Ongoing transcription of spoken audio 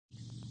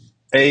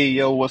Hey,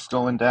 yo, what's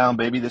going down,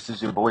 baby? This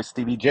is your boy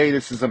Stevie J.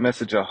 This is a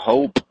message of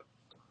hope.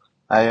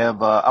 I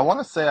want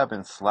to say I've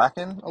been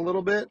slacking a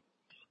little bit,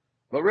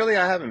 but really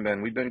I haven't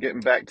been. We've been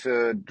getting back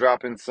to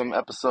dropping some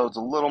episodes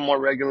a little more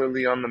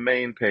regularly on the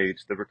main page,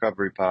 the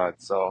Recovery Pod.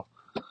 So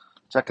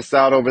check us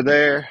out over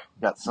there.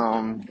 Got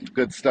some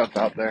good stuff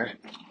out there.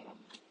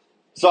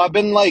 So I've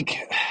been like,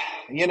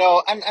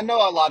 I know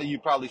a lot of you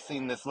probably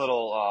seen this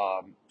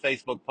little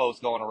Facebook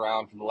post going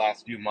around for the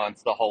last few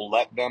months, the whole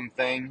let them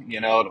thing.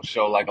 It'll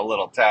show like a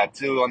little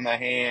tattoo on the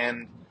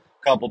hand,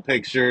 couple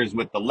pictures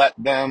with the let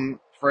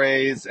them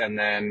phrase, and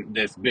then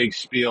this big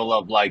spiel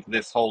of like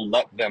this whole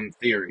let them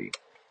theory.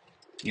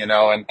 And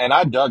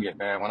I dug it,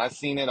 man. When I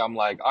seen it, I'm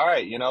like, all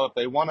right, if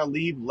they want to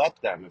leave, let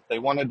them. If they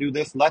want to do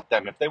this, let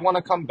them. If they want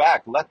to come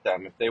back, let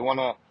them. If they want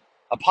to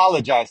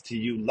apologize to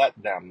you,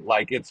 let them.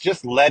 Like, it's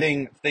just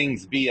letting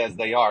things be as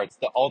they are. It's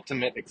the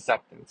ultimate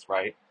acceptance,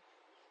 right?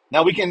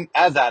 Now we can,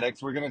 as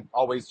addicts, we're going to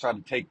always try to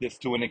take this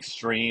to an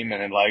extreme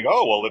and then like,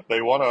 oh, well, if they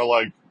want to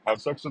like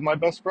have sex with my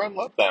best friend,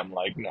 let them.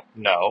 Like, no,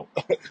 no.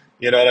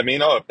 You know what I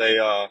mean? Oh, if they,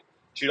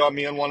 cheat on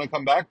me and want to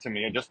come back to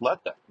me and just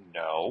let them.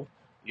 No,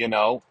 you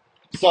know?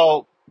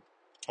 So,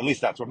 at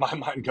least that's where my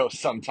mind goes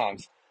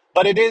sometimes.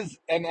 But it is,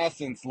 in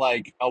essence,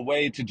 like a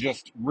way to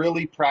just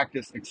really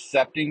practice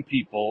accepting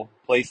people,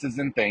 places,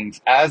 and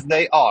things as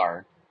they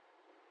are,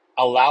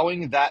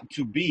 allowing that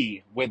to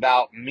be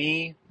without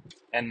me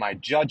and my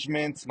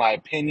judgments, my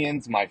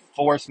opinions, my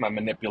force, my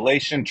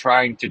manipulation,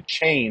 trying to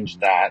change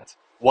that,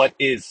 what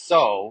is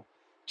so,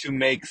 to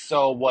make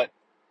so what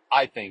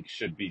I think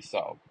should be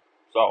so.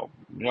 So,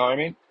 you know what I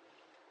mean?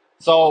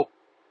 So,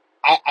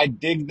 I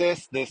dig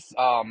this.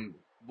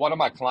 One of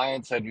my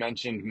clients had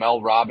mentioned Mel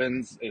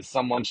Robbins is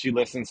someone she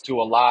listens to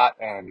a lot,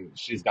 and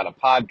she's got a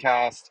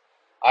podcast.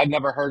 I'd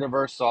never heard of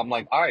her, so I'm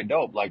like, all right,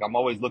 dope. Like, I'm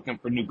always looking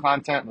for new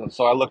content,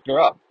 so I looked her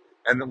up.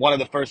 And one of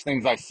the first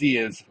things I see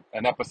is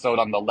an episode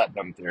on the let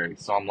them theory.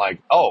 So I'm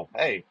like, oh,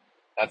 hey,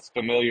 that's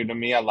familiar to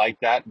me. I like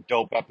that.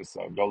 Dope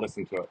episode. Go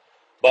listen to it.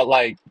 But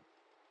like,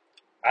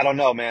 I don't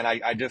know, man.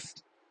 I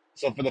just,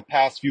 so for the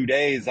past few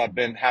days, I've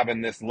been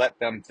having this let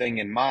them thing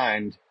in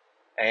mind,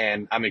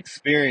 and I'm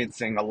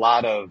experiencing a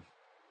lot of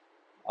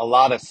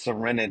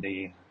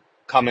serenity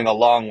coming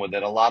along with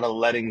it, a lot of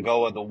letting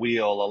go of the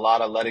wheel, a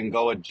lot of letting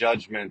go of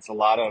judgments,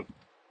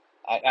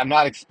 I'm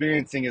not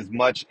experiencing as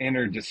much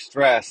inner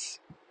distress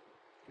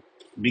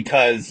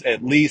because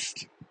at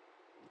least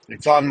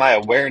it's on my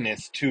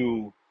awareness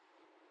to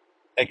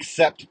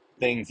accept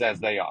things as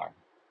they are.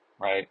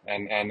 Right?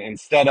 And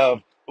instead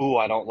of, "Ooh,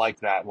 I don't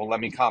like that. Well, let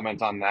me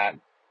comment on that,"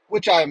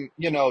 which I'm,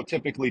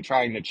 typically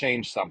trying to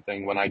change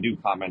something when I do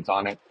comment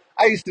on it.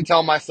 I used to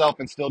tell myself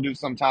and still do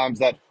sometimes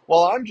that,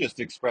 well, I'm just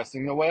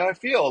expressing the way I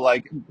feel.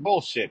 Like,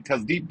 bullshit,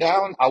 because deep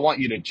down, I want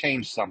you to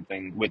change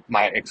something with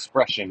my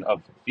expression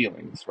of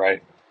feelings,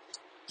 right?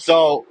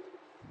 So,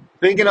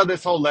 thinking of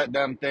this whole let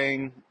them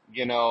thing,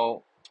 I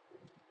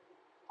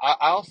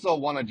also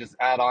want to just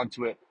add on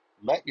to it,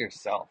 let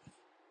yourself,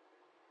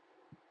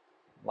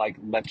 like,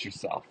 let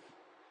yourself.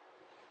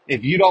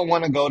 If you don't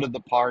want to go to the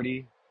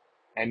party,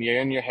 and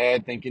you're in your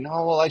head thinking,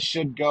 oh, well, I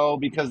should go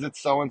because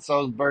it's so and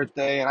so's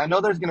birthday. And I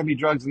know there's going to be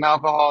drugs and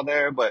alcohol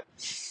there, but,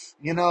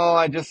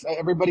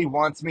 everybody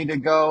wants me to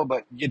go,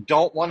 but you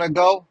don't want to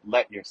go,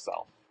 let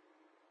yourself.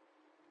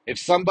 If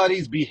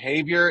somebody's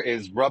behavior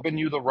is rubbing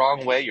you the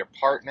wrong way, your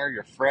partner,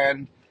 your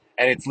friend,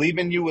 and it's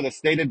leaving you with a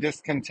state of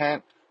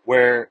discontent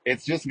where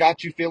it's just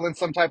got you feeling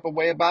some type of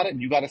way about it,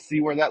 and you got to see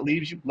where that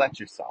leaves you, let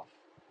yourself.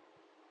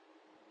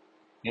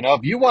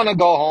 If you want to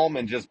go home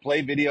and just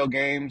play video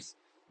games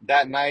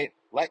that night,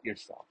 let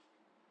yourself.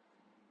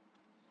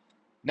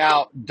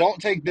 Now, don't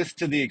take this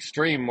to the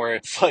extreme where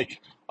it's like,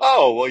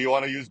 oh, well, you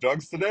want to use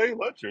drugs today?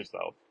 Let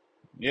yourself.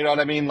 You know what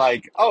I mean?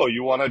 Like, oh,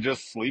 you want to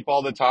just sleep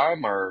all the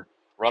time or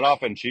run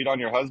off and cheat on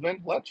your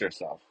husband? Let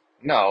yourself.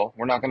 No,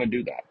 we're not going to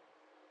do that.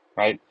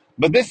 Right?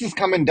 But this is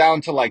coming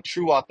down to like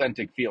true,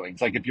 authentic feelings.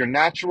 Like, if your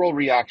natural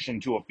reaction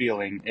to a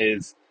feeling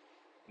is,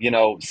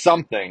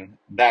 something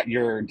that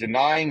you're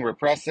denying,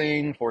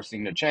 repressing,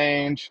 forcing to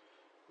change,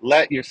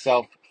 let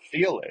yourself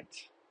feel it.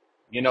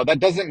 That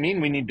doesn't mean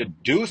we need to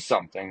do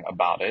something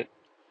about it.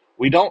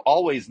 We don't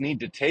always need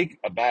to take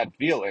a bad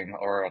feeling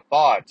or a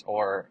thought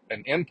or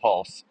an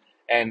impulse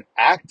and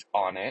act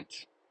on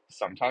it.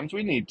 Sometimes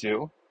we need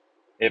to,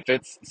 if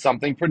it's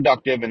something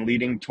productive and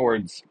leading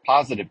towards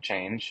positive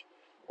change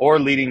or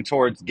leading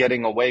towards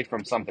getting away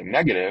from something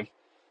negative.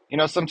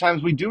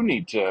 Sometimes we do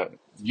need to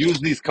use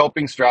these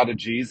coping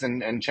strategies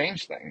and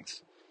change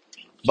things.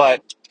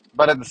 But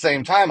at the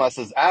same time, us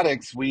as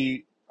addicts,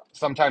 we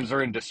sometimes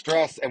are in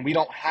distress and we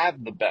don't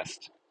have the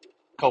best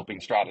coping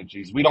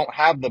strategies. We don't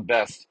have the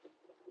best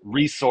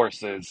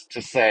resources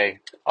to say,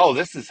 oh,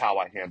 this is how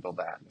I handle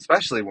that.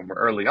 Especially when we're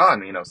early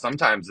on,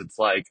 sometimes it's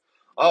like,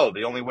 oh,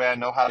 the only way I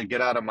know how to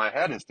get out of my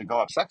head is to go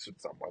have sex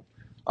with someone.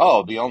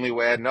 Oh, the only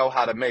way I know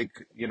how to make,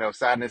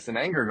 sadness and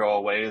anger go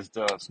away is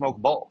to smoke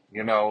bowl.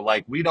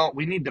 Like we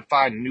need to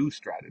find new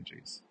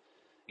strategies.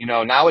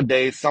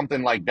 Nowadays,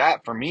 something like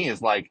that for me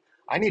is like,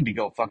 I need to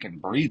go fucking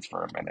breathe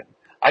for a minute.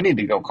 I need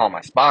to go call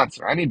my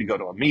sponsor. I need to go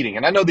to a meeting.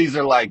 And I know these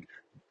are like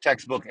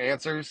textbook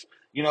answers.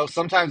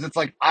 Sometimes it's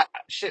like,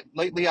 shit,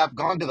 lately I've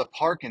gone to the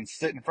park and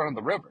sit in front of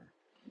the river.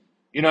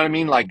 You know what I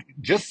mean? Like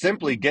just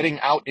simply getting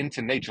out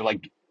into nature,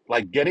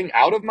 like getting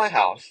out of my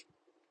house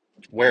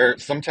where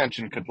some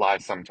tension could lie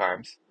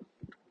sometimes,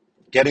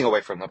 getting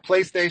away from the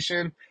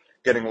PlayStation,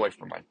 getting away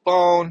from my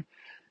phone,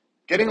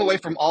 getting away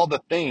from all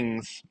the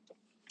things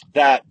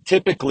that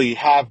typically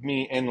have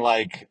me in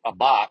like a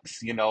box.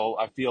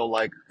 I feel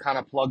like kind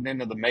of plugged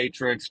into the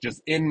matrix,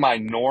 just in my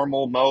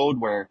normal mode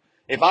where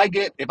if I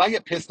get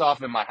pissed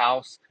off in my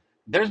house,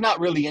 there's not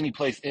really any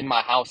place in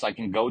my house I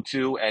can go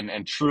to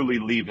and truly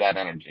leave that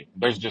energy.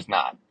 There's just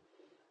not,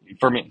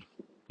 for me.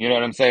 You know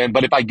what I'm saying?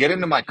 But if I get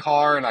into my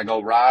car and I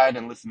go ride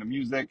and listen to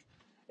music,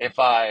 if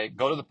I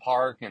go to the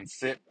park and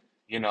sit,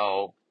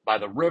 by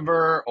the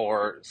river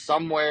or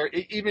somewhere,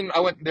 even I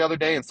went the other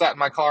day and sat in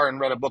my car and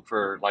read a book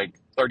for like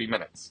 30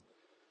 minutes.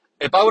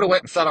 If I would have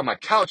went and sat on my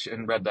couch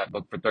and read that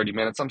book for 30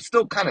 minutes, I'm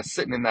still kind of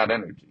sitting in that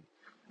energy.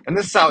 And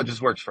this is how it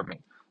just works for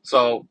me.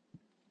 So,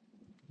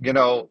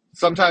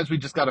 sometimes we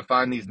just got to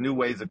find these new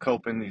ways of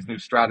coping, these new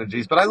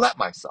strategies, but I let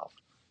myself.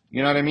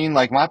 You know what I mean?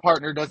 Like my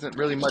partner doesn't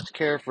really much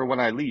care for when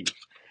I leave.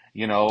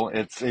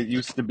 It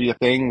used to be a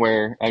thing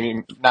where, I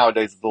mean,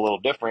 nowadays it's a little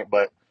different,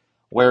 but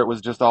where it was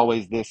just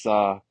always this,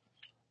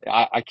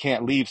 I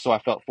can't leave, so I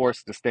felt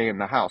forced to stay in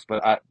the house.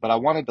 But I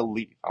wanted to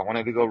leave. I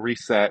wanted to go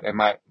reset, and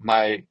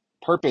my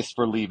purpose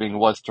for leaving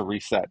was to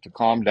reset, to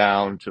calm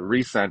down, to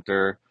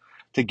recenter,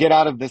 to get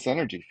out of this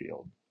energy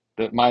field,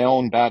 my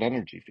own bad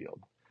energy field.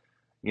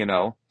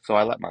 So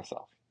I let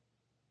myself.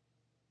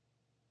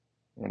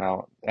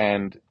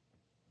 And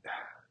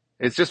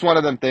it's just one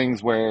of them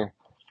things where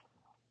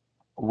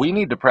we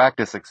need to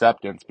practice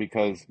acceptance,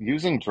 because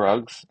using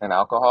drugs and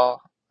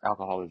alcohol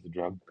is the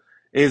drug,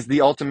 is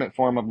the ultimate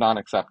form of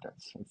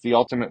non-acceptance. It's the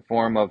ultimate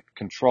form of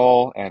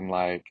control. And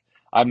like,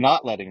 I'm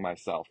not letting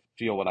myself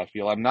feel what I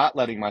feel. I'm not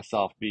letting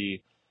myself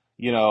be,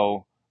 you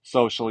know,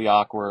 socially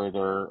awkward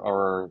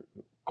or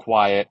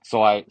quiet.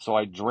 So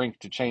I drink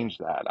to change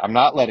that. I'm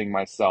not letting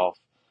myself,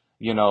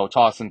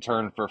 toss and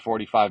turn for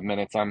 45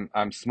 minutes.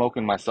 I'm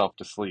smoking myself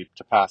to sleep,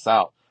 to pass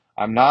out.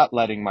 I'm not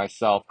letting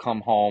myself come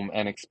home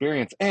and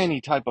experience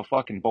any type of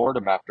fucking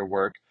boredom after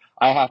work.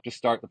 I have to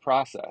start the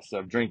process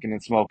of drinking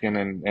and smoking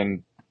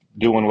and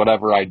doing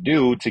whatever I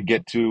do to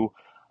get to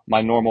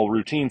my normal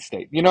routine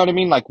state. You know what I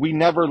mean? Like we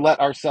never let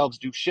ourselves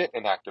do shit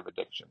in active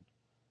addiction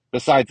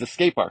besides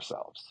escape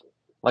ourselves.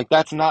 Like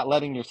that's not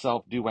letting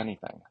yourself do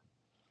anything.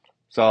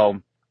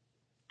 So,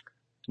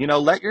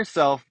 let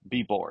yourself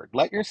be bored.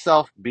 Let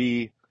yourself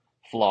be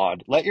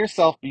flawed. Let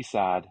yourself be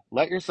sad.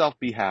 Let yourself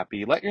be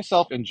happy. Let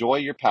yourself enjoy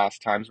your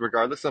pastimes,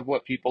 regardless of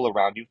what people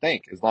around you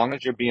think, as long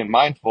as you're being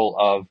mindful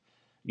of,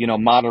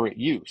 moderate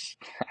use.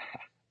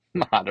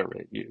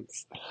 Moderate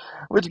use,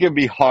 which can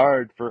be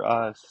hard for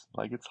us.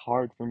 Like it's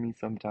hard for me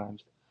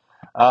sometimes.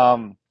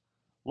 Um,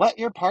 Let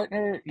your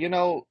partner,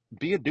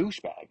 be a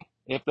douchebag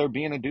if they're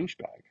being a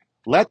douchebag.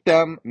 Let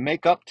them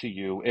make up to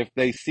you if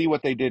they see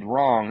what they did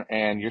wrong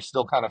and you're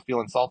still kind of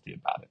feeling salty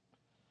about it.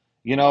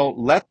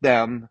 Let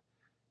them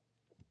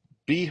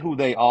be who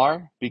they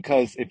are,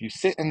 because if you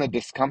sit in the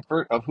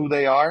discomfort of who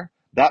they are,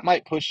 that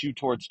might push you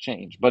towards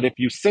change. But if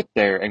you sit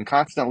there and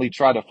constantly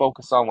try to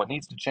focus on what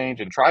needs to change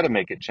and try to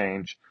make it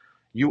change,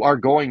 you are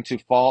going to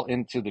fall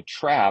into the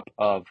trap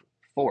of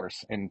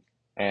force and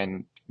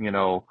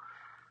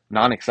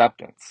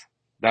non-acceptance.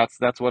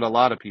 That's what a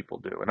lot of people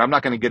do. And I'm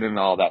not going to get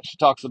into all that. She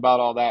talks about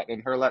all that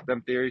in her let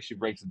them theory. She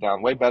breaks it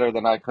down way better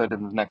than I could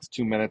in the next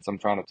 2 minutes I'm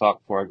trying to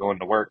talk before I go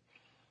into work.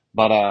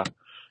 But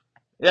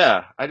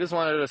yeah, I just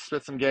wanted to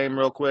spit some game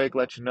real quick,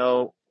 let you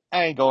know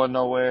I ain't going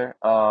nowhere.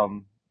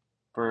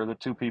 For the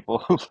two people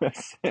who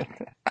listen,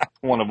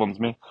 one of them's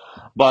me.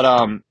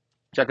 But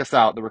check us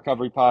out, the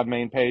Recovery Pod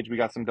main page. We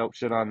got some dope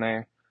shit on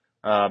there.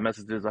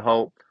 Messages of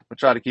hope. We'll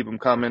try to keep them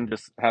coming.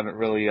 Just haven't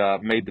really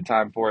made the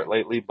time for it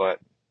lately, but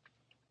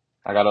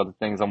I got other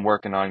things I'm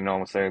working on. What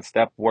I'm saying,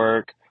 step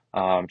work.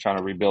 Trying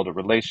to rebuild a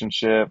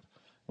relationship.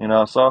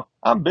 So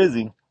I'm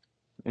busy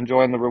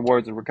enjoying the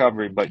rewards of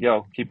recovery. But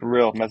yo, keep it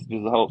real.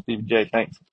 Messages of hope, Stevie J. Thanks.